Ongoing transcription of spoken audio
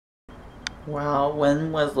Wow,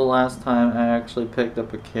 when was the last time I actually picked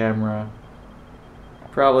up a camera?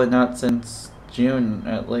 Probably not since June,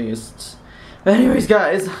 at least. But anyways,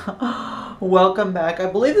 guys, welcome back. I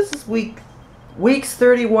believe this is weeks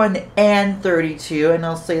 31 and 32, and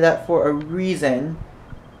I'll say that for a reason.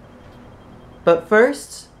 But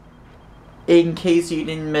first, in case you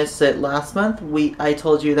didn't miss it last month, I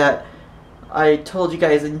told you guys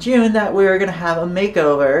in June that we were gonna have a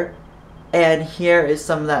makeover. And here is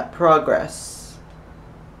some of that progress.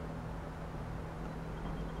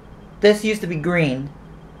 This used to be green.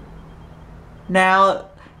 Now,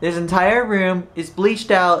 this entire room is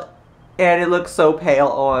bleached out and it looks so pale,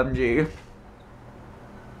 OMG.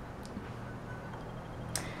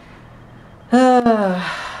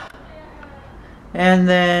 And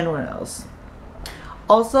then, what else?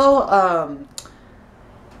 Also,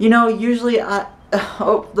 usually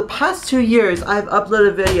the past 2 years, I've uploaded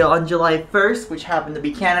a video on July 1st, which happened to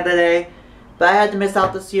be Canada Day, but I had to miss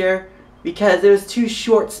out this year because it was too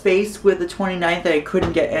short space with the 29th and I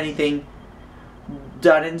couldn't get anything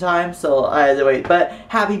done in time, so I had to wait. But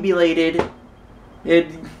happy belated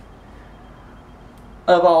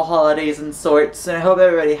of all holidays and sorts, and I hope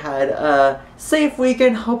everybody had a safe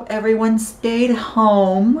weekend. Hope everyone stayed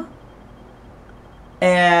home.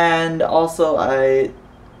 And also, I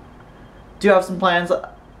do have some plans.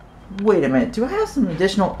 Wait a minute, do I have some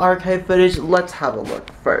additional archive footage? Let's have a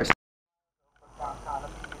look first.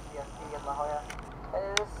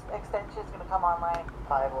 This extension is going to come online.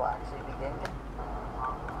 5 will actually begin.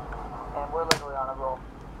 And we're literally on a roll.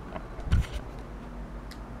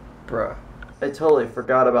 Bruh, I totally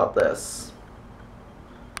forgot about this.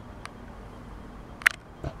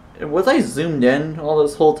 Was I zoomed in all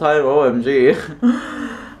this whole time? OMG.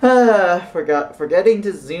 Forgetting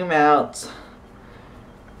to zoom out.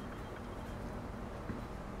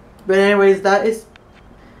 But anyways,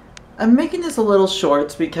 I'm making this a little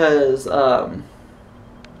short because I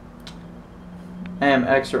am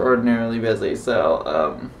extraordinarily busy,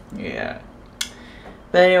 so yeah.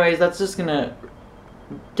 But anyways, that's just gonna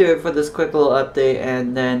do it for this quick little update,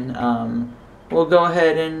 and then we'll go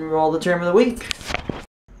ahead and roll the term of the week.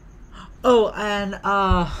 Oh, and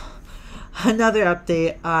another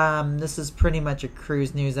update. This is pretty much a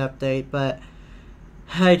cruise news update, but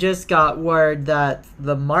I just got word that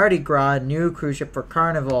the Mardi Gras new cruise ship for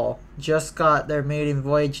Carnival just got their maiden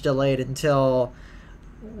voyage delayed until,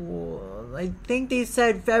 I think they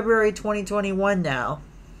said February 2021 now.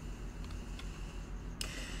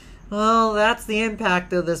 Well, that's the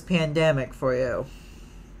impact of this pandemic for you.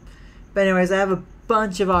 But anyways, I have a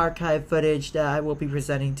bunch of archive footage that I will be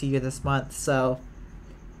presenting to you this month, so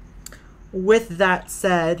with that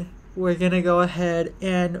said, we're gonna go ahead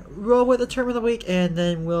and roll with the term of the week, and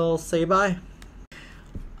then we'll say bye.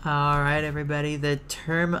 Alright everybody, the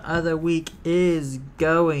term of the week is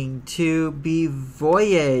going to be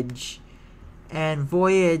voyage. And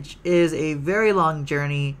voyage is a very long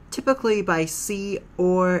journey, typically by sea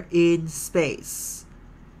or in space.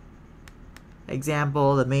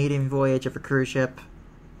 Example, the maiden voyage of a cruise ship.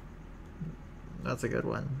 That's a good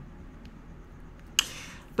one.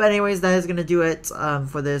 But anyways, that is going to do it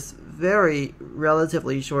for this very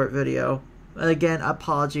relatively short video. Again,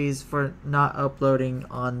 apologies for not uploading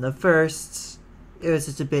on the 1st. It was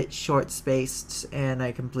just a bit short-spaced and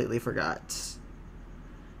I completely forgot.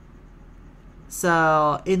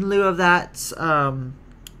 So, in lieu of that,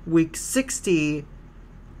 week 60,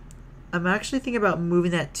 I'm actually thinking about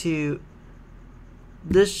moving that to...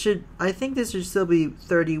 I think this should still be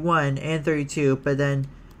 31 and 32, but then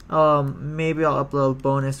maybe I'll upload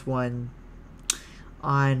bonus one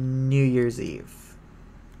on New Year's Eve.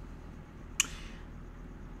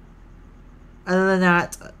 Other than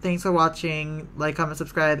that, thanks for watching, like, comment,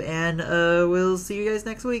 subscribe, and we'll see you guys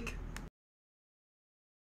next week.